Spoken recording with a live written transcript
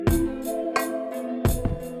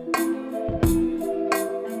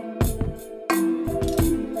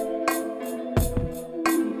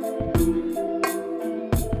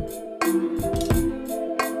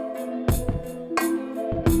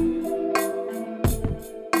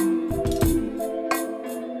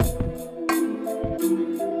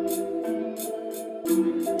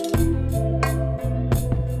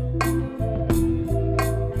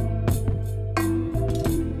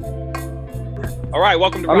right,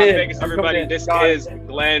 welcome to Rock Vegas, everybody. This is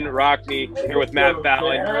Glenn Rockney here with Matt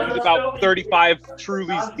Fallon. He's about 35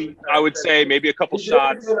 Trulies deep, I would say, maybe a couple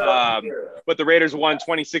shots. But the Raiders won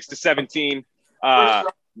 26-17. I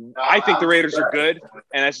think the Raiders are good,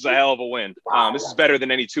 and this is a hell of a win. This is better than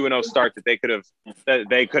any 2-0 start that they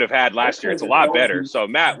could have had last year. It's a lot better. So,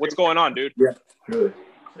 Matt, what's going on, dude? Yeah, good.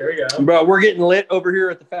 There you go. Bro, we're getting lit over here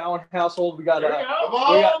at the Fallon household. We got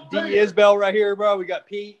D. Isbell right here, bro. We got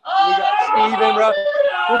Pete. We got Steven, bro.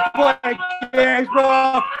 We're playing games,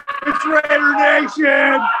 bro. It's Raider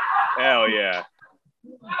Nation. Hell yeah.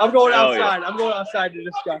 I'm going outside. I'm going outside to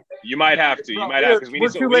discuss. You might have to. You might have,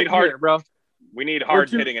 because we need hard, here, bro. We need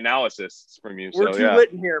hard-hitting analysis from you. We're too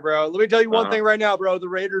lit in here, bro. Let me tell you one thing right now, bro. The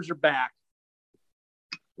Raiders are back.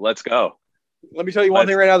 Let's go. Let me tell you one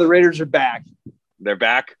thing right now. The Raiders are back. They're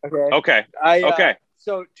back? Okay. Okay.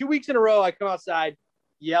 So 2 weeks in a row, I come outside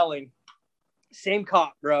yelling. Same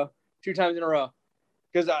cop, bro. 2 times in a row.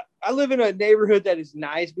 Because I live in a neighborhood that is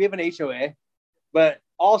nice. We have an HOA. But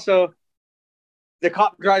also, the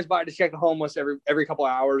cop drives by to check the homeless every couple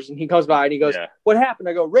of hours. And he comes by and he goes, What happened?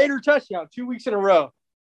 I go, Raider touchdown 2 weeks in a row.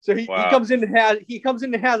 So he comes in and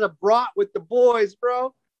has a brat with the boys,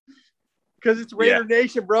 bro. Because it's Raider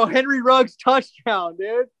Nation, bro. Henry Ruggs touchdown,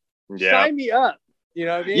 dude. Yeah. Sign me up. You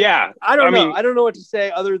know what I mean? Yeah. I don't know. I don't know what to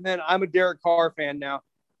say other than I'm a Derek Carr fan now.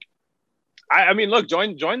 I mean, look,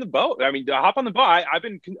 join the boat. I mean, hop on the boat. I've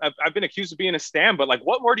been accused of being a stam, but like,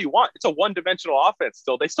 what more do you want? It's a one-dimensional offense.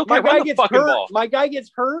 They still can't run the fucking ball. My guy gets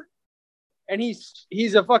hurt, and he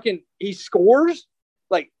scores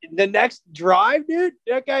like the next drive, dude.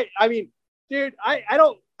 That guy. I mean, dude,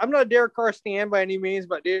 I'm not a Derek Carr stan by any means,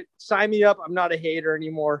 but dude, sign me up. I'm not a hater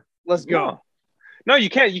anymore. Let's go. No,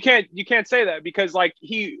 you can't say that because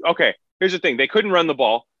here's the thing. They couldn't run the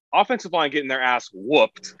ball. Offensive line getting their ass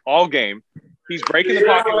whooped all game. He's breaking the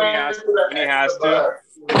pocket when he has to.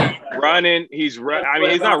 Running. He's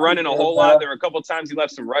not running a whole lot. There were a couple of times he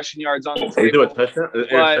left some rushing yards on the table. They do a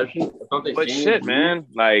touchdown? But shit, man.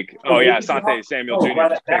 Like, Asante Samuel Jr.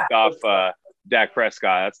 just picked off Dak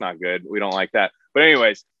Prescott. That's not good. We don't like that. But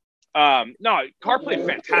anyways, no, Carr played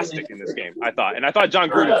fantastic in this game, I thought. And I thought John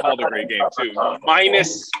Gruden called a great game, too.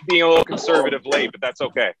 Minus being a little conservative late, but that's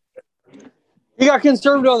okay. He got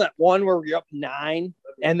conservative on that one where we were up 9,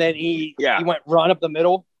 and then he went run up the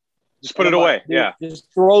middle. Just put it away,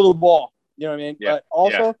 Just throw the ball. You know what I mean? Yeah. But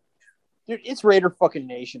also, dude, it's Raider fucking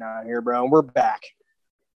Nation out here, bro, and we're back.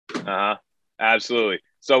 Absolutely.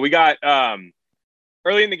 So we got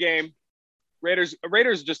early in the game, Raiders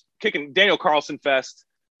just kicking Daniel Carlson fest.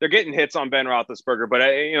 They're getting hits on Ben Roethlisberger,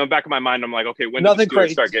 but back in my mind, I'm like, okay, when do the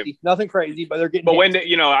Steelers start getting nothing crazy, but they're getting. But when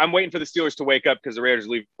I'm waiting for the Steelers to wake up because the Raiders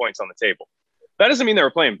leave points on the table. That doesn't mean they were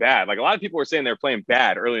playing bad. Like a lot of people were saying they were playing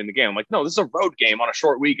bad early in the game. I'm like, no, this is a road game on a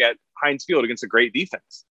short week at Heinz Field against a great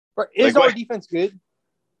defense. Is our defense good?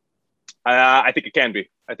 I think it can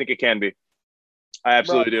be. I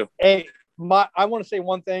absolutely do. Hey, I want to say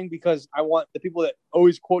one thing because I want the people that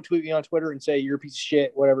always quote tweet me on Twitter and say you're a piece of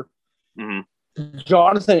shit, whatever. Mm-hmm.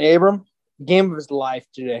 Jonathan Abram, game of his life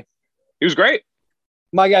today. He was great.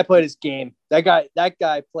 My guy played his game. That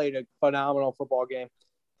guy played a phenomenal football game.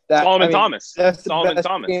 Solomon Thomas. That's the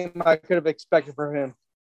best game I could have expected from him.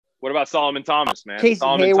 What about Solomon Thomas, man? Casey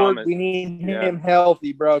Hayward, we need him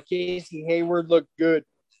healthy, bro. Casey Hayward looked good.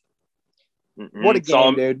 Mm-mm. What a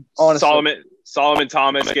game, dude. Honestly. Solomon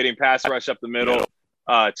Thomas getting pass rush up the middle.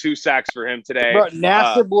 2 sacks for him today. Bro,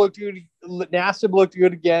 Nassib looked good. Nassib looked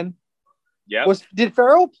good again. Yeah. Did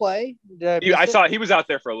Farrell play? I saw he was out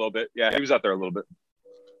there for a little bit. Yeah, he was out there a little bit.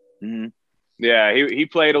 Mm-hmm. Yeah, he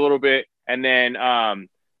played a little bit, and then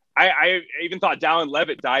I even thought Dallin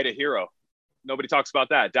Levitt died a hero. Nobody talks about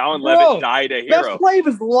that. Dallin Levitt died a hero. Best play of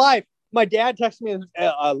his life. My dad texted me,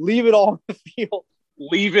 leave it all on the field.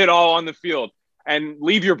 Leave it all on the field. And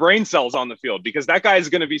leave your brain cells on the field because that guy is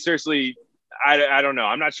going to be seriously I don't know.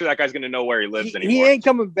 I'm not sure that guy's going to know where he lives anymore. He ain't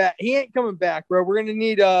coming back, bro. We're going to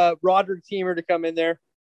need Roderick Teamer to come in there.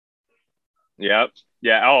 Yep.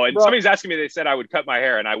 Yeah. Oh, and somebody's asking me, they said I would cut my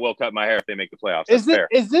hair, and I will cut my hair if they make the playoffs. Is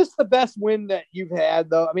this the best win that you've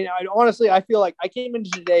had, though? I mean, honestly, I feel like I came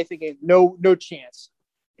into today thinking no chance.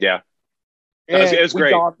 Yeah. It was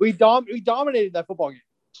great. We dominated that football game.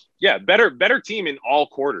 Yeah, better team in all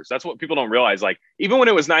quarters. That's what people don't realize. Like, even when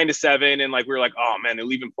it was 9-7 and like we were like, oh man, they're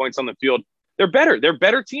leaving points on the field. They're better. They're a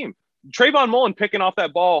better team. Trayvon Mullen picking off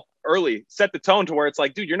that ball early set the tone to where it's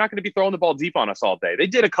like, dude, you're not going to be throwing the ball deep on us all day. They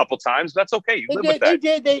did a couple times. That's okay. You live with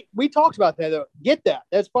that. We talked about that though. Get that.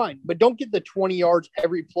 That's fine. But don't get the 20 yards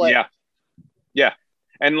every play. Yeah.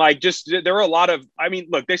 And like, just there were a lot of, I mean,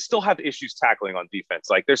 look, they still have issues tackling on defense.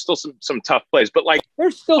 Like, there's still some tough plays, but like,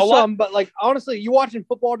 there's still some. But like, honestly, you watching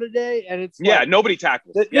football today, and it's like, nobody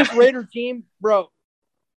tackles. This Raider team, bro.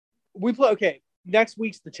 We play. Okay, next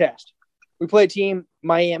week's the test. We play a team,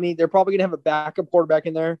 Miami. They're probably gonna have a backup quarterback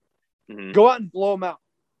in there. Mm-hmm. Go out and blow them out.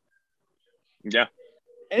 Yeah.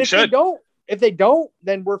 And if they don't,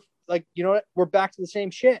 then we're like, you know what? We're back to the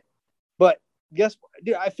same shit. But guess what?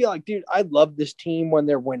 Dude, I feel like, I love this team when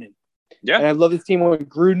they're winning. Yeah. And I love this team when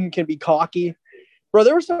Gruden can be cocky. Bro,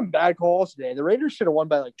 there were some bad calls today. The Raiders should have won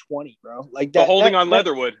by like 20, bro. Like that. The holding on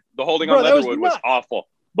Leatherwood. The holding on Leatherwood was awful.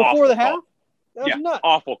 Before the half? That was nuts.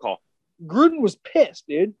 Awful call. Gruden was pissed,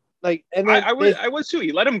 dude. Like, and then I was too.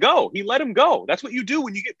 He let him go. That's what you do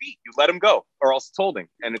when you get beat. You let him go, or else it's holding.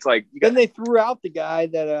 And it's like then they threw out the guy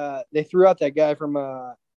that guy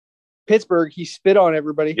from Pittsburgh. He spit on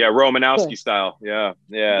everybody. Yeah, Romanowski style. Yeah.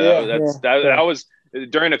 That was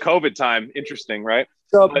during a COVID time. Interesting, right?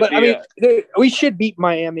 So, but I mean, we should beat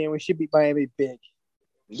Miami, and we should beat Miami big.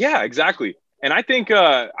 Yeah, exactly. And I think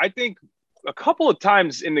a couple of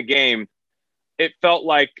times in the game, it felt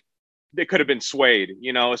like they could have been swayed,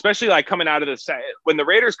 you know, especially like coming out of when the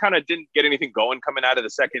Raiders kind of didn't get anything going coming out of the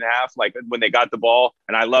second half, like when they got the ball.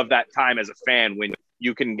 And I love that time as a fan when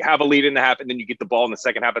you can have a lead in the half and then you get the ball in the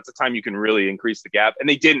second half. That's the time you can really increase the gap. And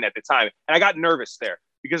they didn't at the time. And I got nervous there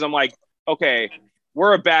because I'm like, okay,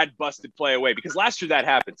 we're a bad busted play away, because last year that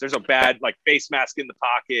happens. There's a bad like face mask in the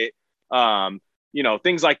pocket, you know,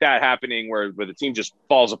 things like that happening where the team just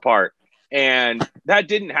falls apart. And that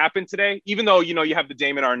didn't happen today, even though, you know, you have the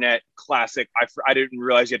Damon Arnett classic. I didn't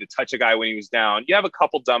realize you had to touch a guy when he was down. You have a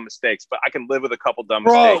couple dumb mistakes, but I can live with a couple dumb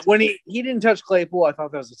mistakes. When he didn't touch Claypool, I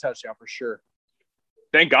thought that was a touchdown for sure.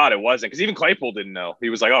 Thank God it wasn't, because even Claypool didn't know. He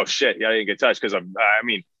was like, oh, shit, yeah, I didn't get touched, because, I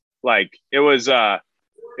mean, like, it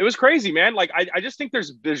was crazy, man. Like, I just think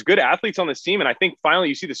there's good athletes on this team, and I think finally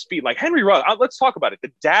you see the speed. Like Henry Ruggs, let's talk about it.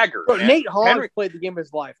 The dagger. Bro, Nate Hobbs played the game of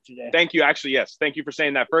his life today. Thank you. Actually, yes. Thank you for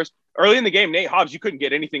saying that first. Early in the game, Nate Hobbs, you couldn't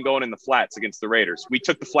get anything going in the flats against the Raiders. We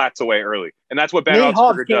took the flats away early, and that's what Ben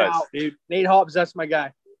Roethlisberger does. Out, dude. Nate Hobbs, that's my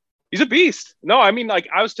guy. He's a beast. No, I mean, like,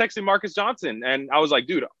 I was texting Marcus Johnson, and I was like,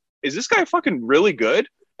 dude, is this guy fucking really good?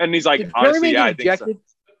 And he's like, honestly, yeah, I think so.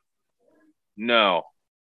 No,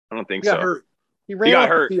 I don't think so. Hurt. He got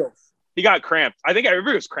hurt. He got cramped. I think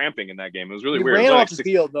everybody was cramping in that game. It was really weird. He ran off the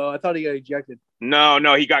field, though. I thought he got ejected.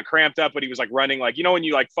 No, he got cramped up, but he was like running. Like, you know, when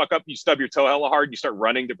you like fuck up, you stub your toe hella hard, and you start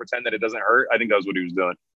running to pretend that it doesn't hurt. I think that was what he was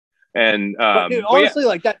doing. And dude, honestly,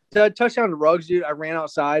 like that touchdown to Ruggs, dude, I ran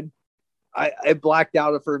outside. I blacked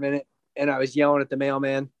out for a minute, and I was yelling at the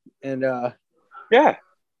mailman. And yeah,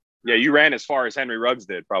 you ran as far as Henry Ruggs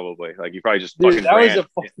did, probably. Like, you probably just fucking ran.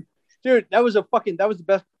 That was the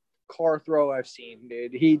best car throw I've seen,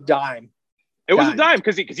 dude. He dimed. It was a dime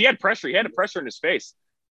because he had pressure. He had a pressure in his face.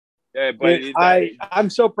 But I'm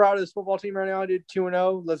so proud of this football team right now, dude.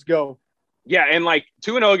 2-0. Let's go. Yeah, and like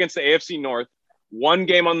 2-0 against the AFC North. One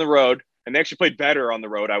game on the road, and they actually played better on the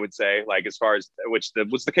road, I would say. Like, as far as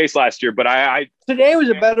was the case last year. But today was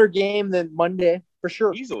a better game than Monday for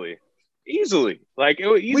sure. Easily. Like, it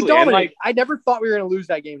was easily. We dominated. Like, I never thought we were going to lose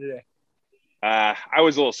that game today. I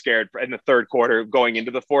was a little scared in the third quarter going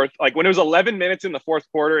into the fourth. Like, when it was 11 minutes in the fourth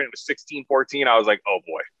quarter and it was 16-14, I was like, oh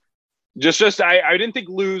boy. I didn't think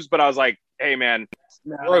lose, but I was like, hey man,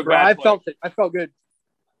 I felt it. I felt good.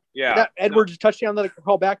 Yeah. That Edwards touchdown that I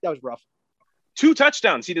called back, that was rough. 2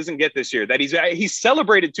 touchdowns he doesn't get this year. That he's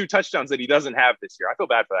celebrated 2 touchdowns that he doesn't have this year. I feel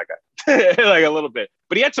bad for that guy. Like, a little bit.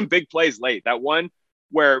 But he had some big plays late. That one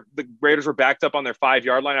where the Raiders were backed up on their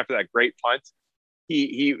 5-yard line after that great punt.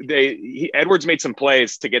 Edwards made some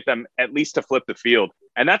plays to get them at least to flip the field.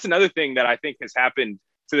 And that's another thing that I think has happened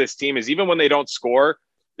to this team is even when they don't score,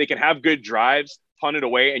 they can have good drives, punt it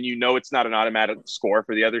away, and you know it's not an automatic score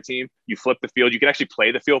for the other team. You flip the field. You can actually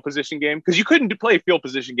play the field position game, because you couldn't play a field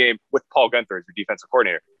position game with Paul Guenther as your defensive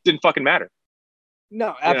coordinator. It didn't fucking matter.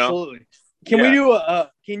 No, absolutely. You know?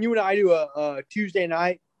 Can you and I do a Tuesday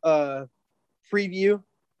night preview?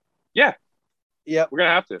 Yeah. Yeah, we're gonna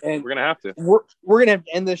have to. We're gonna have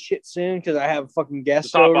to end this shit soon because I have a fucking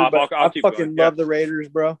guest over. I fucking love the Raiders,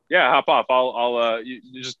 bro. Yeah, hop off. I'll you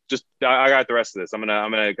just I got the rest of this. I'm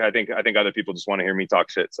gonna. I think other people just want to hear me talk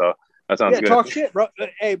shit. So that sounds good. Talk shit, bro.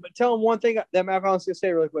 Hey, but tell them one thing that Matt Collins gonna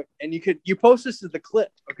say really quick, and you post this as the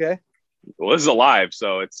clip, okay? Well, this is a live,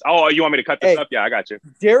 so it's. Oh, you want me to cut this up? Yeah, I got you.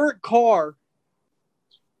 Derek Carr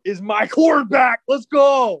is my quarterback. Let's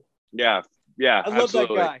go. Yeah, I love that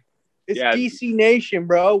guy. It's DC Nation,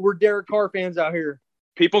 bro. We're Derek Carr fans out here.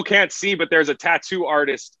 People can't see, but there's a tattoo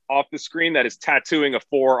artist off the screen that is tattooing a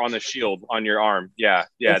 4 on the shield on your arm. Yeah,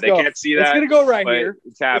 they can't see that. It's gonna go right here.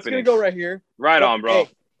 It's happening. It's gonna go right here. Right on, bro.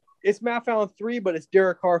 Hey, it's Matt Fallon 3, but it's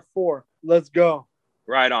Derek Carr 4. Let's go.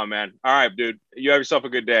 Right on, man. All right, dude. You have yourself a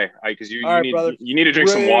good day. Because you need to drink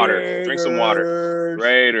Raiders. some water. Drink some water.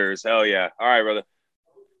 Raiders. Hell yeah. All right, brother.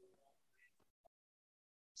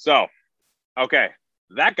 So, okay.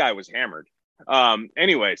 That guy was hammered.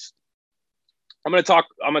 Anyways, I'm gonna talk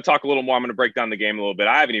a little more. I'm gonna break down the game a little bit.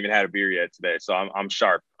 I haven't even had a beer yet today, so I'm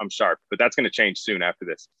sharp. But that's gonna change soon after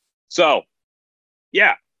this. So,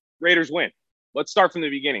 yeah, Raiders win. Let's start from the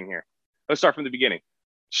beginning here.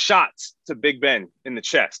 Shots to Big Ben in the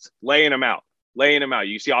chest, laying him out.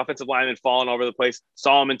 You see offensive linemen falling over the place.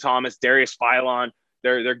 Solomon Thomas, Darius Philon,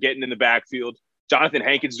 they're getting in the backfield. Jonathan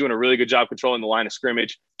Hankins doing a really good job controlling the line of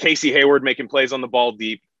scrimmage. Casey Hayward making plays on the ball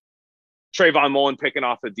deep. Trayvon Mullen picking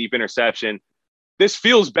off a deep interception. This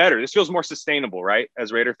feels better. This feels more sustainable, right?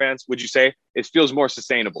 As Raider fans, would you say it feels more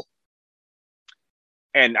sustainable?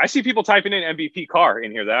 And I see people typing in MVP Carr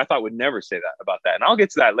in here that I thought would never say that about that. And I'll get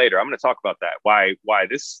to that later. I'm going to talk about that. Why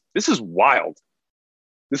this is wild.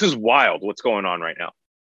 This is wild what's going on right now.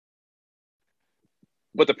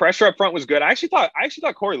 But the pressure up front was good. I actually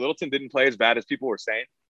thought Corey Littleton didn't play as bad as people were saying.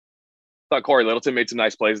 I thought Corey Littleton made some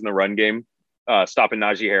nice plays in the run game, stopping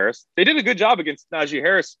Najee Harris. They did a good job against Najee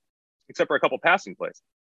Harris, except for a couple passing plays.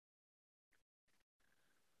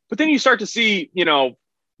 But then you start to see,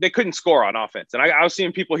 they couldn't score on offense. And I was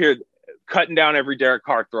seeing people here cutting down every Derek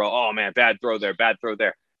Carr throw. Oh, man, bad throw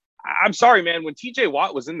there. I'm sorry, man. When TJ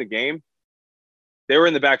Watt was in the game, they were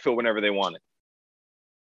in the backfield whenever they wanted.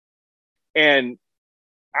 And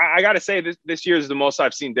I got to say, this year is the most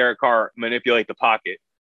I've seen Derek Carr manipulate the pocket,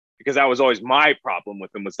 because that was always my problem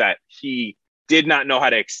with him, was that he did not know how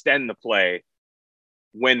to extend the play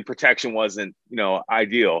when protection wasn't,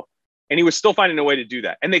 ideal. And he was still finding a way to do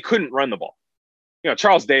that. And they couldn't run the ball.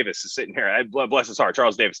 Charles Davis is sitting here. Bless his heart,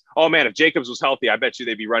 Charles Davis. Oh, man, if Jacobs was healthy, I bet you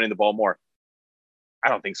they'd be running the ball more. I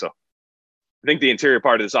don't think so. I think the interior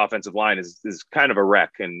part of this offensive line is kind of a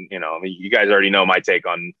wreck. And, you guys already know my take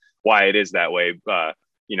on why it is that way.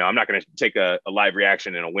 I'm not going to take a live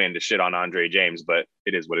reaction and a win to shit on Andre James, but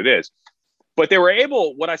it is what it is. But they were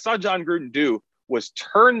able, what I saw John Gruden do was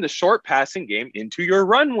turn the short passing game into your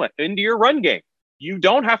run game. You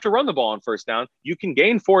don't have to run the ball on first down. You can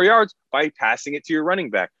gain 4 yards by passing it to your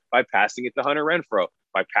running back, by passing it to Hunter Renfrow,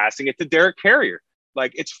 by passing it to Derek Carrier.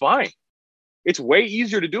 Like, it's fine. It's way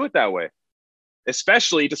easier to do it that way,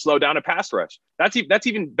 especially to slow down a pass rush. That's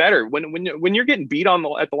even better. When you're getting beat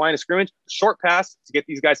at the line of scrimmage, short pass to get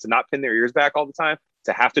these guys to not pin their ears back all the time,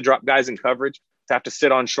 to have to drop guys in coverage, to have to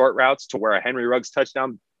sit on short routes, to where a Henry Ruggs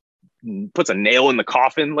touchdown puts a nail in the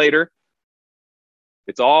coffin later.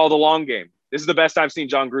 It's all the long game. This is the best I've seen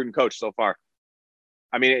John Gruden coach so far.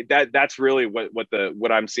 I mean, that's really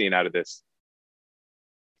what I'm seeing out of this.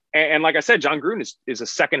 And like I said, John Gruden is a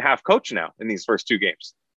second half coach now in these first 2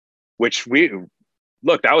 games, which that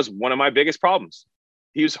was one of my biggest problems.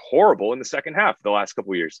 He was horrible in the second half the last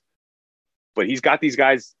couple of years, but he's got these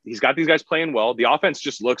guys playing well. The offense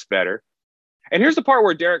just looks better. And here's the part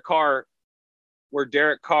where Derek Carr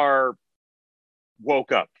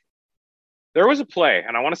woke up. There was a play,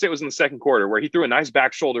 and I want to say it was in the second quarter, where he threw a nice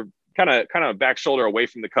back shoulder, kind of back shoulder away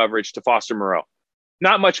from the coverage to Foster Moreau.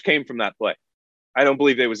 Not much came from that play. I don't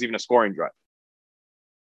believe there was even a scoring drive.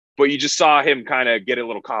 But you just saw him kind of get a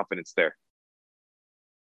little confidence there.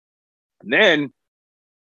 And then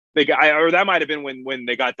that might have been when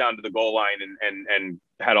they got down to the goal line and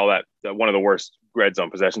had all that, one of the worst red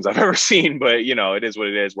zone possessions I've ever seen. But, it is what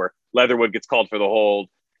it is, where Leatherwood gets called for the hold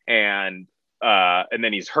and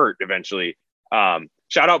then he's hurt eventually.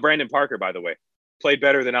 Shout out Brandon Parker, by the way. Played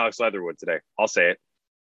better than Alex Leatherwood today. I'll say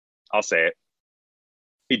it.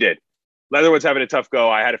 He did. Leatherwood's having a tough go.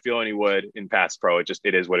 I had a feeling he would in pass pro. It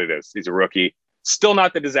is what it is. He's a rookie. Still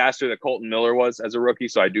not the disaster that Colton Miller was as a rookie.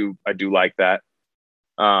 So I do like that.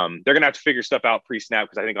 They're going to have to figure stuff out pre-snap,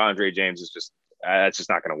 because I think Andre James is that's just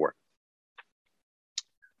not going to work.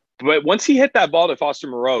 But once he hit that ball to Foster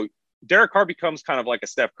Moreau, Derek Carr becomes kind of like a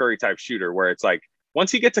Steph Curry type shooter, where it's like, once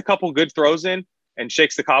he gets a couple good throws in and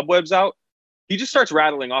shakes the cobwebs out, he just starts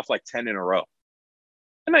rattling off like 10 in a row.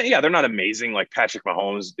 And they're not amazing like Patrick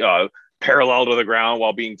Mahomes, parallel to the ground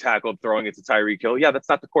while being tackled, throwing it to Tyreek Hill. Yeah, that's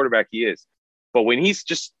not the quarterback he is. But when he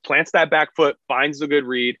just plants that back foot, finds the good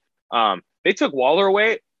read, they took Waller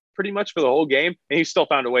away pretty much for the whole game, and he still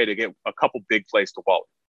found a way to get a couple big plays to Waller.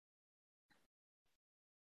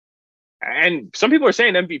 And some people are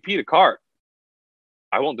saying MVP to Carr.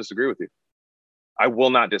 I won't disagree with you. I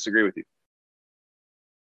will not disagree with you.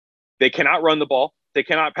 They cannot run the ball. They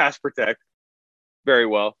cannot pass protect very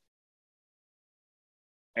well.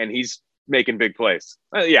 And he's making big plays.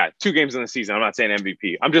 2 games in the season. I'm not saying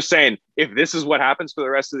MVP. I'm just saying if this is what happens for the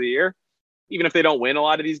rest of the year, even if they don't win a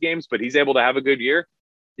lot of these games, but he's able to have a good year,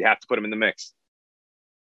 you have to put him in the mix.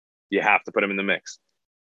 You have to put him in the mix.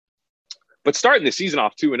 But starting the season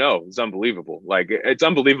off 2-0 is unbelievable. Like, it's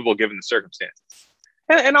unbelievable given the circumstances.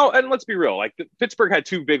 And let's be real. Like, Pittsburgh had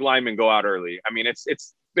 2 big linemen go out early. I mean,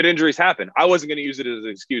 but injuries happen. I wasn't going to use it as an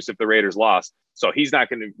excuse if the Raiders lost. So he's not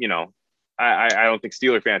going to, I don't think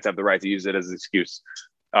Steeler fans have the right to use it as an excuse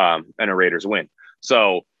and a Raiders win.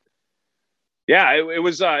 So, yeah, it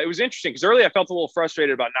was interesting because early I felt a little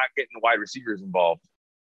frustrated about not getting the wide receivers involved.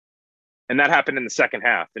 And that happened in the second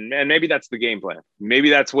half. And maybe that's the game plan. Maybe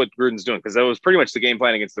that's what Gruden's doing, because that was pretty much the game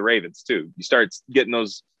plan against the Ravens too. You start getting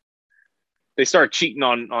those – they start cheating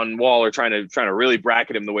on Waller, trying to really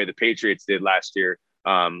bracket him the way the Patriots did last year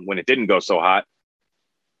when it didn't go so hot.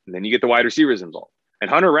 And then you get the wide receivers involved. And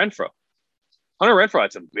Hunter Renfrow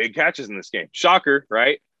had some big catches in this game. Shocker,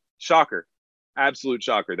 right? Shocker. Absolute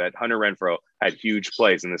shocker that Hunter Renfrow had huge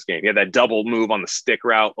plays in this game. He had that double move on the stick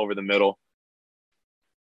route over the middle.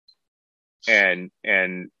 And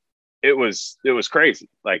it was crazy.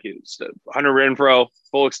 Like, it's Hunter Renfrow,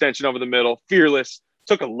 full extension over the middle, fearless,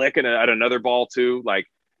 took a lick at another ball too. Like,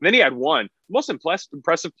 and then he had one most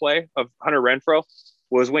impressive play of Hunter Renfrow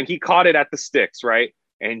was when he caught it at the sticks, right?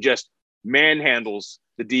 And just manhandles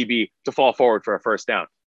the DB to fall forward for a first down.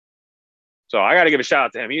 So I got to give a shout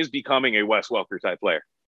out to him. He is becoming a Wes Welker type player.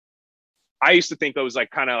 I used to think it was like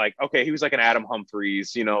kind of like, okay, he was like an Adam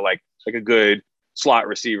Humphries, like a good slot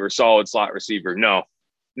receiver, solid slot receiver. No,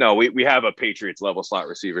 we have a Patriots level slot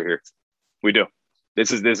receiver here. We do.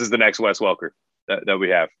 This is the next Wes Welker that we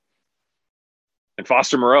have. And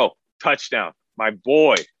Foster Moreau, touchdown. My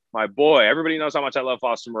boy. Everybody knows how much I love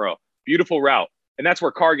Foster Moreau. Beautiful route. And that's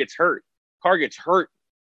where Carr gets hurt. Carr gets hurt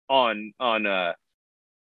on that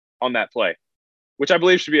play, which I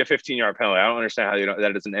believe should be a 15-yard penalty. I don't understand how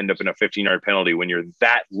that doesn't end up in a 15-yard penalty when you're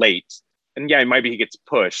that late. And yeah, maybe he gets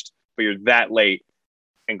pushed, but you're that late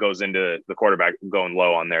and goes into the quarterback going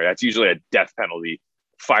low on there. That's usually a death penalty,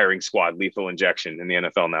 firing squad, lethal injection in the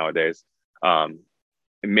NFL nowadays. And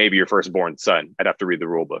maybe your firstborn son. I'd have to read the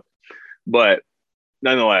rule book. But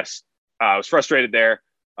nonetheless, I was frustrated there.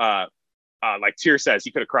 Like Tier says,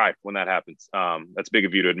 he could have cried when that happens. That's big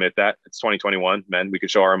of you to admit that. It's 2021, men. We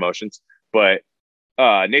could show our emotions. But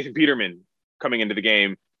Nathan Peterman coming into the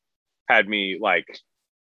game had me like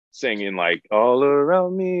singing like all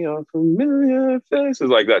around me are familiar faces,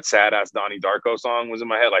 like that sad ass Donnie Darko song was in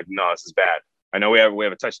my head. Like, no, this is bad. I know we have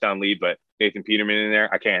a touchdown lead, but Nathan Peterman in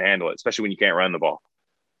there, I can't handle it, especially when you can't run the ball.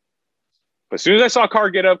 But as soon as I saw Carr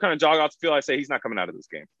get up, kind of jog off the field, I say he's not coming out of this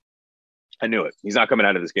game. I knew it. He's not coming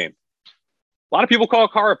out of this game. A lot of people call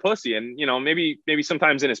Carr a pussy, and maybe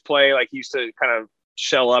sometimes in his play, like he used to kind of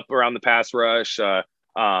shell up around the pass rush. I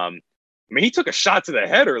mean, he took a shot to the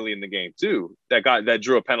head early in the game too. That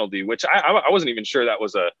drew a penalty, which I wasn't even sure that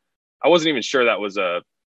was a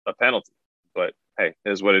penalty. But hey,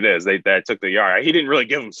 it is what it is. They took the yard. He didn't really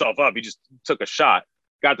give himself up. He just took a shot,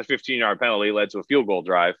 got the 15-yard penalty, led to a field goal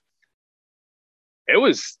drive. It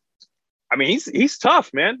was, I mean, he's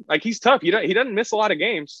tough, man. Like, he's tough. He doesn't miss a lot of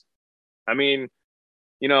games. I mean,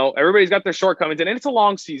 everybody's got their shortcomings, and it's a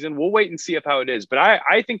long season. We'll wait and see how it is. But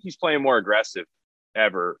I think he's playing more aggressive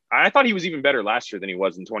ever. I thought he was even better last year than he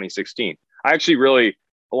was in 2016. I actually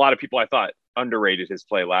a lot of people I thought underrated his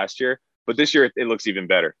play last year, but this year it looks even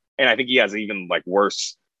better. And I think he has an even like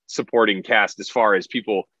worse supporting cast as far as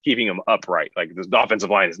people keeping him upright. Like, the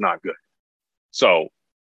offensive line is not good. So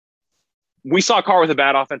we saw Carr with a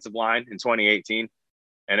bad offensive line in 2018,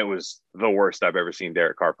 and it was the worst I've ever seen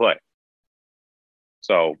Derek Carr play.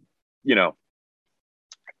 So,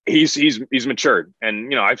 he's matured.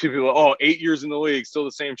 And, I see people, 8 years in the league, still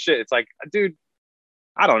the same shit. It's like, dude,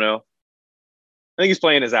 I don't know. I think he's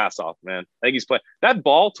playing his ass off, man. I think he's playing that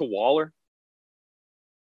ball to Waller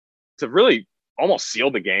to really almost seal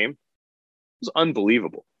the game. It was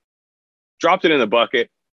unbelievable. Dropped it in the bucket.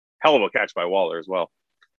 Hell of a catch by Waller as well.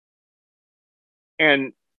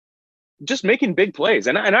 And just making big plays.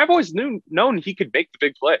 And I've always known he could make the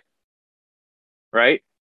big play. Right?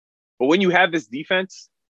 But when you have this defense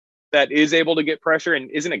that is able to get pressure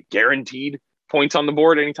and isn't a guaranteed points on the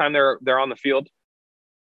board anytime they're on the field,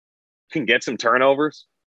 can get some turnovers.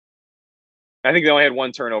 I think they only had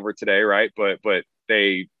one turnover today, right? But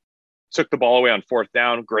they took the ball away on fourth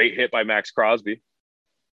down. Great hit by Max Crosby.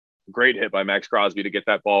 Great hit by Max Crosby to get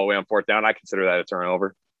that ball away on fourth down. I consider that a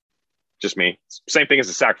turnover. Just me. Same thing as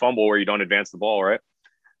a sack fumble where you don't advance the ball, right?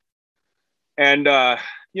 And,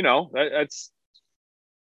 that's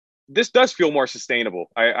this does feel more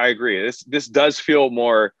sustainable. I agree. This does feel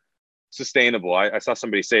more sustainable. I saw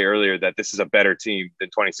somebody say earlier that this is a better team than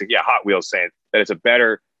 26. Yeah, Hot Wheels saying that it's a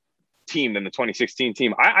better team than the 2016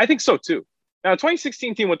 team. I think so too. Now, the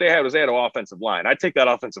 2016 team, what they had was they had an offensive line. I'd take that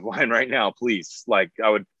offensive line right now, please. Like I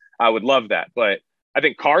would love that. But I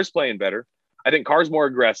think Carr's playing better. I think Carr's more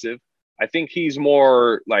aggressive. I think he's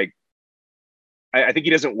more like, I think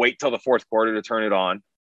he doesn't wait till the fourth quarter to turn it on.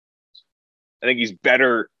 I think he's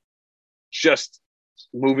better just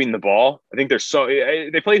moving the ball. I think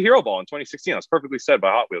they played hero ball in 2016. That was perfectly said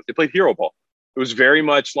by Hot Wheels. They played hero ball. It was very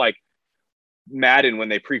much like Madden when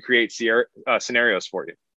they pre-create scenarios for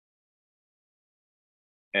you.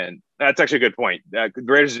 And that's actually a good point. The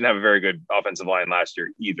Raiders didn't have a very good offensive line last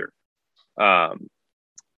year either.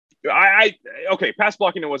 Okay, pass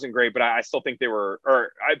blocking, it wasn't great, but I still think they were,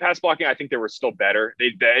 pass blocking, I think they were still better.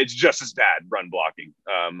 It's just as bad run blocking.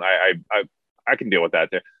 I can deal with that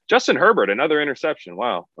there. Justin Herbert, another interception.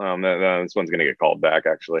 Wow. This one's going to get called back,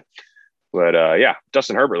 actually. But, yeah,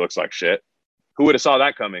 Justin Herbert looks like shit. Who would have saw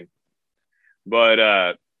that coming?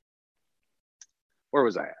 But where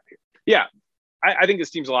was I at here? Yeah, I think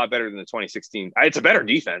this team's a lot better than the 2016. It's a better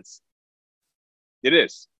defense. It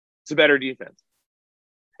is. It's a better defense.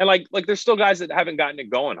 And, like there's still guys that haven't gotten it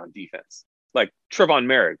going on defense. Like Trevon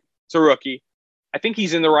Merrick. It's a rookie. I think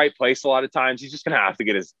he's in the right place a lot of times. He's just going to have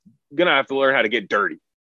to learn how to get dirty.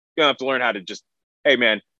 You're going to have to learn how to just, hey,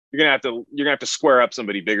 man, you're going to have to square up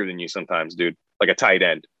somebody bigger than you sometimes, dude. Like a tight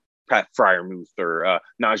end, Pat Fryermuth or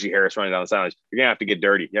Najee Harris running down the sidelines. You're going to have to get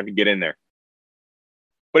dirty. You have to get in there.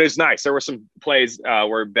 But it's nice. There were some plays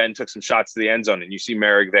where Ben took some shots to the end zone, and you see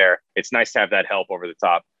Merrick there. It's nice to have that help over the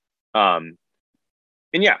top.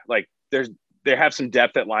 And yeah, like they have some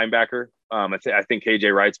depth at linebacker. I think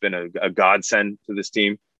KJ Wright's been a godsend to this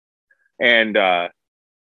team. And I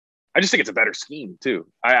just think it's a better scheme too.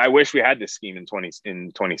 I wish we had this scheme in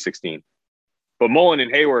 2016. But Mullen and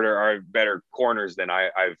Hayward are better corners than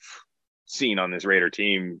I've seen on this Raider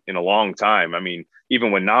team in a long time. I mean,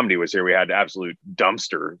 even when Nnamdi was here, we had absolute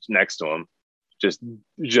dumpster next to him. Just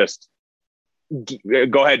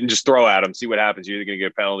go ahead and just throw at him, see what happens. You're either going to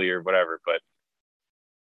get a penalty or whatever. But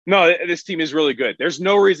no, this team is really good. There's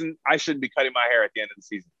no reason I shouldn't be cutting my hair at the end of the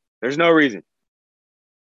season. There's no reason.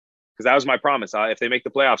 Because that was my promise. If they make the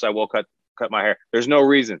playoffs, I will cut my hair. There's no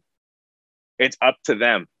reason. It's up to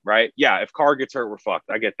them, right? Yeah, if Carr gets hurt, we're fucked.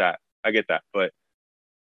 I get that. But,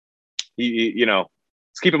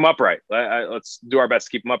 let's keep him upright. Let's do our best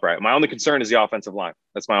to keep him upright. My only concern is the offensive line.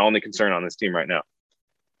 That's my only concern on this team right now.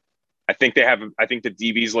 I think the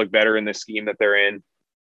DBs look better in this scheme that they're in.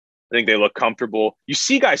 I think they look comfortable. You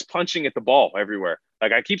see guys punching at the ball everywhere.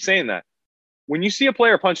 Like I keep saying that. When you see a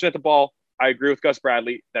player punching at the ball, I agree with Gus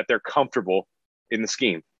Bradley that they're comfortable in the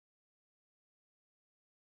scheme.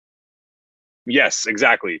 Yes,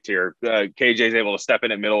 exactly, Tier. KJ's able to step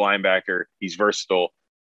in at middle linebacker. He's versatile,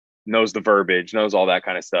 knows the verbiage, knows all that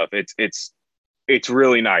kind of stuff. It's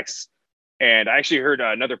really nice. And I actually heard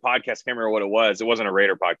another podcast. I can't remember what it was. It wasn't a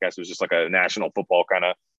Raider podcast. It was just like a national football kind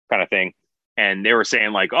of thing. And they were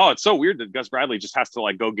saying like, oh, it's so weird that Gus Bradley just has to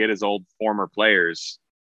like go get his old former players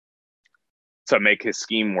to make his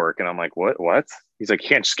scheme work. And I'm like, what? He's like, he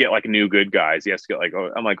can't just get like new good guys. He has to get like,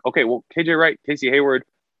 I'm like, okay, well, KJ Wright, Casey Hayward,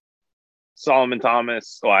 Solomon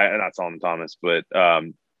Thomas. Well, not Solomon Thomas, but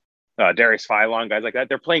Darius Philon, guys like that.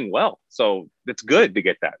 They're playing well. So it's good to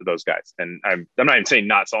get those guys. And I'm not even saying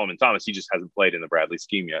not Solomon Thomas. He just hasn't played in the Bradley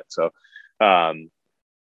scheme yet. So,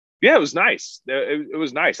 yeah, it was nice. It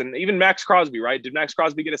was nice. And even Max Crosby, right? Did Max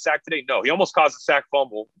Crosby get a sack today? No, he almost caused a sack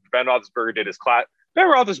fumble. Ben Roethlisberger did his class. Ben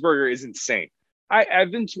Roethlisberger is insane.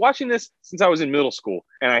 I've been watching this since I was in middle school,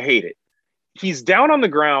 and I hate it. He's down on the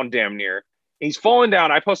ground damn near. He's falling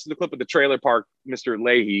down. I posted the clip of the trailer park, Mr.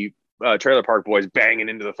 Leahy, trailer park boys banging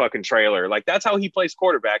into the fucking trailer. Like, that's how he plays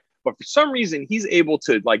quarterback. But for some reason, he's able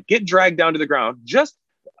to, like, get dragged down to the ground. Just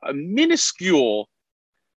a minuscule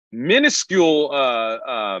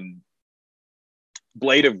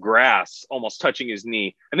blade of grass almost touching his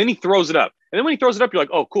knee, and then he throws it up. And then when he throws it up, you're like,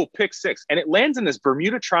 oh, cool, pick six. And it lands in this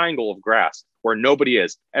Bermuda Triangle of grass where nobody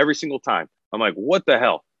is every single time. I'm like, what the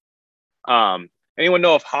hell? Anyone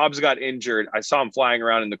know if Hobbs got injured? I saw him flying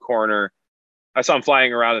around in the corner. I saw him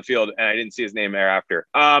flying around the field, and I didn't see his name thereafter.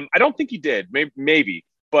 I don't think he did. Maybe.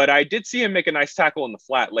 But I did see him make a nice tackle in the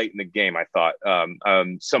flat late in the game, I thought,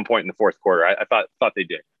 some point in the fourth quarter. I thought they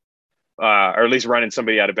did. Or at least running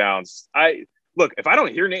somebody out of bounds. Look, if I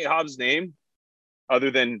don't hear Nate Hobbs' name other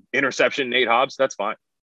than interception Nate Hobbs, that's fine.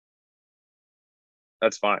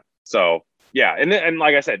 That's fine. So, yeah. And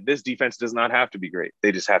like I said, this defense does not have to be great.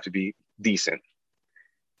 They just have to be decent.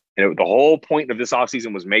 And the whole point of this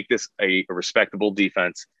offseason was make this a respectable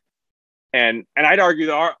defense. And I'd argue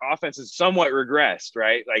that our offense is somewhat regressed,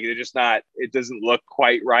 right? Like they're just not, it doesn't look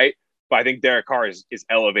quite right. But I think Derek Carr is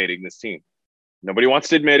elevating this team. Nobody wants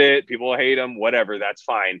to admit it. People hate him, whatever. That's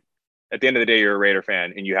fine. At the end of the day, you're a Raider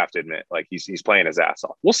fan and you have to admit, like he's playing his ass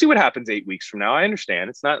off. We'll see what happens 8 weeks from now. I understand.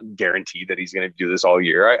 It's not guaranteed that he's going to do this all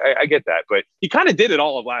year. I get that, but he kind of did it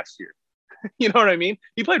all of last year. You know what I mean?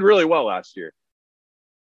 He played really well last year.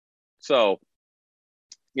 So,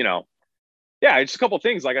 yeah, just a couple of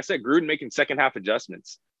things. Like I said, Gruden making second half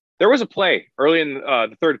adjustments. There was a play early in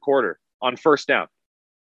the third quarter on first down.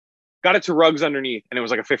 Got it to Ruggs underneath, and it was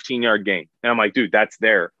like a 15-yard gain. And I'm like, dude, that's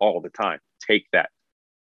there all the time. Take that.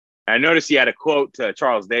 And I noticed he had a quote to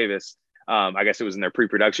Charles Davis. I guess it was in their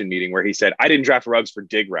pre-production meeting where he said, I didn't draft Ruggs for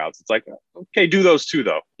dig routes. It's like, okay, do those too,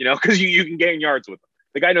 though, because you can gain yards with them.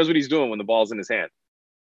 The guy knows what he's doing when the ball's in his hand.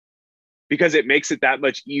 Because it makes it that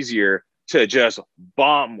much easier to just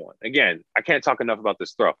bomb one. Again, I can't talk enough about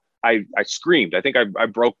this throw. I screamed. I think I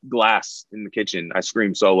broke glass in the kitchen. I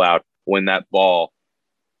screamed so loud when that ball,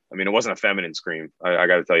 I mean, it wasn't a feminine scream. I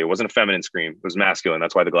got to tell you, it wasn't a feminine scream. It was masculine.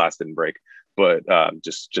 That's why the glass didn't break. But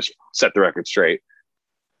just set the record straight.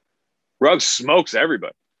 Ruggs smokes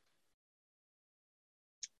everybody.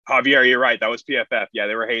 Javier, you're right. That was PFF. Yeah,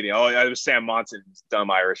 they were hating. Oh, it was Sam Monson's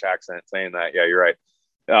dumb Irish accent saying that. Yeah, you're right.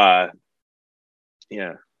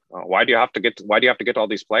 Yeah. Why do you have to get all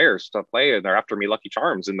these players to play? And they're after me Lucky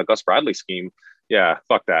Charms in the Gus Bradley scheme. Yeah,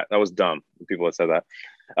 fuck that. That was dumb. People that said that.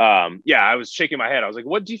 Yeah, I was shaking my head. I was like,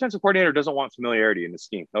 what defensive coordinator doesn't want familiarity in the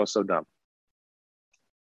scheme? That was so dumb.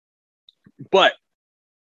 But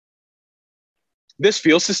this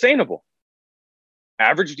feels sustainable.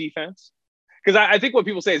 Average defense. Because I think what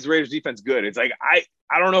people say is the Raiders defense good. It's like,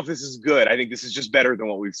 I don't know if this is good. I think this is just better than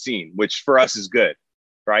what we've seen, which for us is good.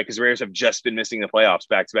 Right? Because the Raiders have just been missing the playoffs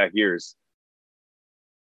back-to-back years.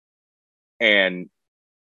 And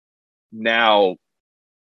now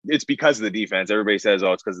it's because of the defense. Everybody says,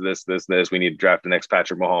 oh, it's because of this. We need to draft the next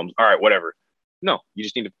Patrick Mahomes. All right, whatever. No, you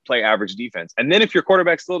just need to play average defense. And then if your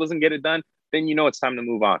quarterback still doesn't get it done, then it's time to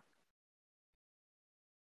move on.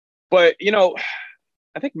 But,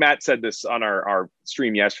 I think Matt said this on our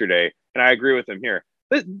stream yesterday, and I agree with him here.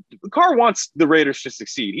 Carr wants the Raiders to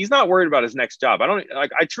succeed. He's not worried about his next job.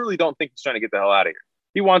 I truly don't think he's trying to get the hell out of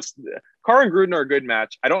here. Carr and Gruden are a good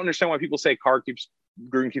match. I don't understand why people say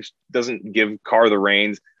Gruden doesn't give Carr the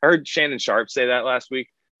reins. I heard Shannon Sharp say that last week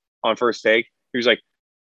on First Take. He was like,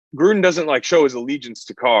 Gruden doesn't show his allegiance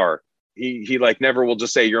to Carr. He never will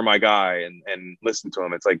just say, you're my guy and listen to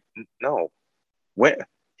him. It's like, no.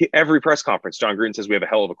 Every press conference, John Gruden says we have a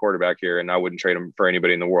hell of a quarterback here and I wouldn't trade him for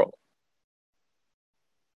anybody in the world.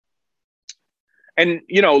 And,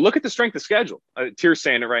 look at the strength of schedule. Tier's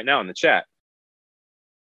saying it right now in the chat.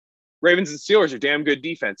 Ravens and Steelers are damn good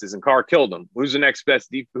defenses, and Carr killed them. Who's the next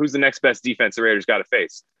best defense the Raiders got to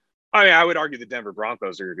face? I mean, I would argue the Denver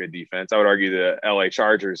Broncos are a good defense. I would argue the LA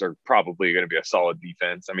Chargers are probably going to be a solid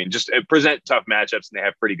defense. I mean, just present tough matchups, and they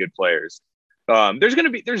have pretty good players. There's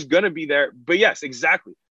going to be there. But yes,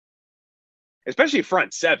 exactly. Especially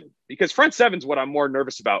front seven, because front seven's what I'm more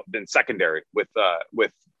nervous about than secondary with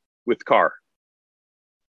Carr.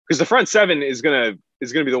 Because the front seven is gonna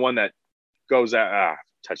be the one that goes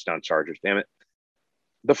touchdown Chargers, damn it.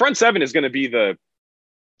 The front seven is gonna be the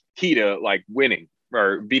key to winning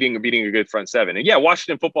or beating a good front seven. And yeah,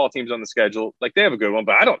 Washington football team's on the schedule. They have a good one,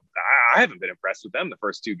 but I haven't been impressed with them the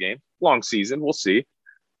first two games. Long season, we'll see.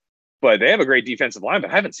 But they have a great defensive line,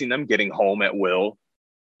 but I haven't seen them getting home at will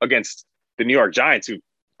against the New York Giants, who,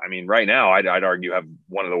 I mean, right now I'd argue have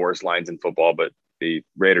one of the worst lines in football, but the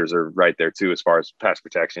Raiders are right there too as far as pass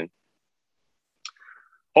protection.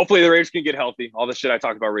 Hopefully the Raiders can get healthy. All the shit I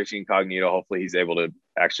talked about Richie Incognito, hopefully he's able to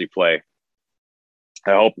actually play.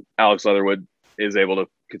 I hope Alex Leatherwood is able to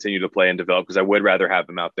continue to play and develop, because I would rather have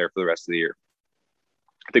him out there for the rest of the year.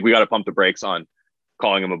 I think we got to pump the brakes on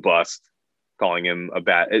calling him a bust, calling him a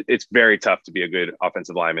bat. It's very tough to be a good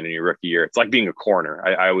offensive lineman in your rookie year. It's like being a corner.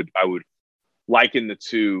 I would liken the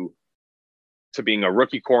two to being a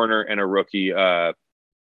rookie corner and a rookie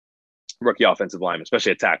offensive lineman,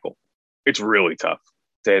 especially a tackle. It's really tough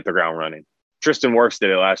to hit the ground running. Tristan Wirfs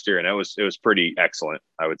did it last year, and it was pretty excellent,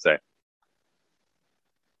 I would say.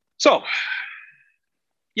 So,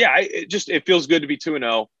 yeah, it feels good to be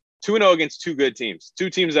 2-0. 2-0 against two good teams. Two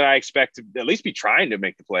teams that I expect to at least be trying to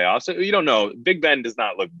make the playoffs. So, you don't know. Big Ben does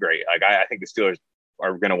not look great. I think the Steelers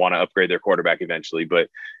are going to want to upgrade their quarterback eventually. But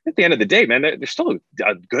at the end of the day, man, they're still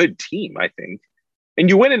a good team, I think. And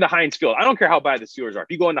you win into Heinz Field. I don't care how bad the Steelers are.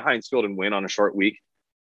 If you go into Heinz Field and win on a short week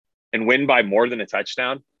and win by more than a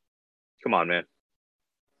touchdown, come on, man.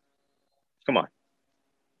 Come on.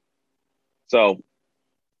 So,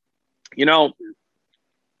 you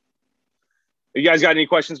guys got any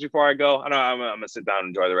questions before I go? I know I'm going to sit down and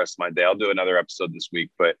enjoy the rest of my day. I'll do another episode this week.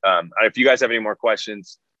 But if you guys have any more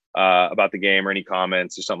questions about the game or any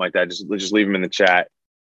comments or something like that, just leave them in the chat.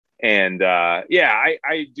 And, I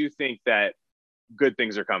do think that good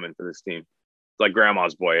things are coming for this team. Like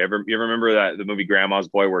Grandma's Boy. You ever remember the movie Grandma's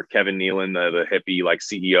Boy, where Kevin Nealon, the hippie like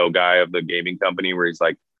CEO guy of the gaming company, where he's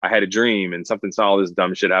like, I had a dream and something saw all this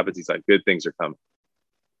dumb shit happens. He's like, good things are coming.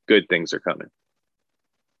 Good things are coming.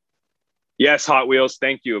 Yes, Hot Wheels.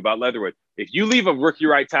 Thank you about Leatherwood. If you leave a rookie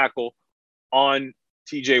right tackle on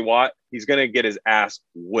TJ Watt, he's going to get his ass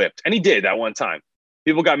whipped. And he did that one time.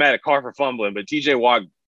 People got mad at Carr for fumbling, but TJ Watt,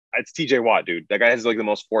 it's TJ Watt, dude. That guy has like the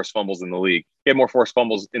most forced fumbles in the league. He had more forced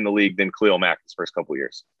fumbles in the league than Khalil Mack his first couple of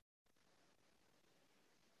years.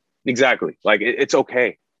 Exactly. Like, it's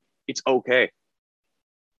okay. It's okay.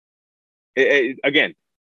 Again,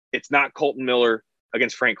 it's not Colton Miller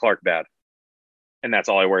against Frank Clark bad. And that's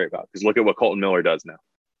all I worry about, because look at what Colton Miller does now.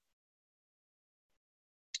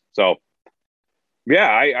 So,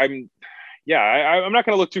 I'm not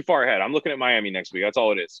going to look too far ahead. I'm looking at Miami next week. That's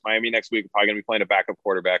all it is. Miami next week, probably going to be playing a backup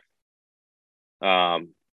quarterback.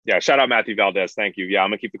 Shout out Matthew Valdez. Thank you. Yeah, I'm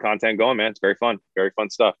going to keep the content going, man. It's very fun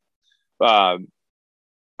stuff. I'm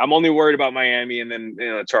only worried about Miami and then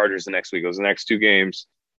the Chargers the next week. Those are the next two games.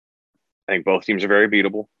 I think both teams are very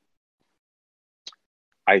beatable.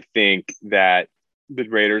 I think that the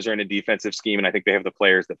Raiders are in a defensive scheme, and I think they have the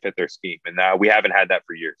players that fit their scheme. And we haven't had that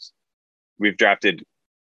for years. We've drafted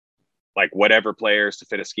like whatever players to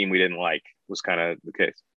fit a scheme we didn't like was kind of the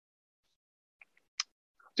case.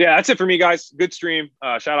 So yeah, that's it for me, guys. Good stream.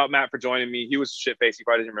 Shout out Matt for joining me. He was shit-faced. He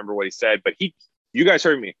probably doesn't remember what he said, but you guys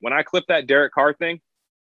heard me. When I clipped that Derek Carr thing, it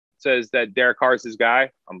says that Derek Carr is his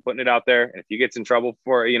guy. I'm putting it out there. And if he gets in trouble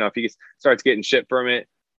for it, if he starts getting shit from it,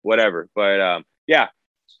 whatever. But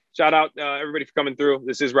shout out everybody for coming through.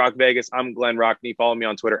 This is Rock Vegas. I'm Glenn Rockney. Follow me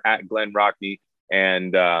on Twitter at Glenn Rockney.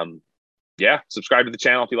 And subscribe to the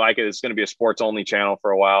channel if you like it. It's going to be a sports only channel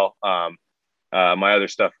for a while. My other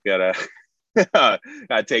stuff got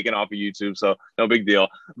taken off of YouTube, so no big deal.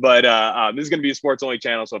 But this is going to be a sports only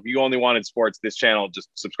channel. So if you only wanted sports, this channel, just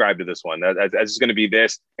subscribe to this one. That's going to be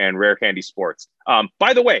this and Rare Candy Sports.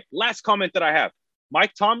 By the way, last comment that I have: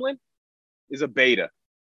 Mike Tomlin is a beta.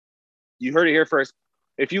 You heard it here first.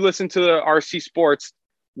 If you listen to the RC Sports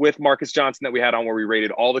with Marcus Johnson that we had on, where we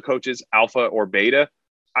rated all the coaches alpha or beta,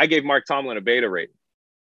 I gave Mike Tomlin a beta rating.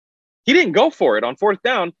 He didn't go for it on fourth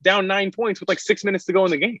down 9 points with like 6 minutes to go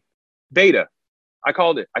in the game. Beta. I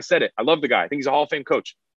called it. I said it. I love the guy. I think he's a Hall of Fame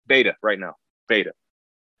coach. Beta right now. Beta.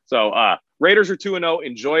 So Raiders are 2-0.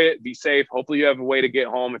 Enjoy it. Be safe. Hopefully you have a way to get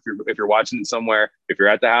home if you're watching it somewhere. If you're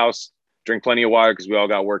at the house, drink plenty of water, because we all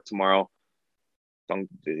got work tomorrow. Don't,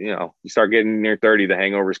 you start getting near 30, the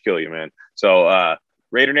hangovers kill you, man. So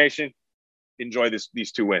Raider Nation, enjoy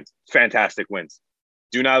these 2 wins. Fantastic wins.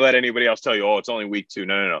 Do not let anybody else tell you, oh, it's only week 2.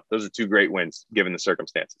 No. Those are 2 great wins given the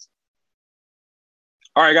circumstances.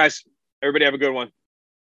 All right, guys. Everybody have a good one.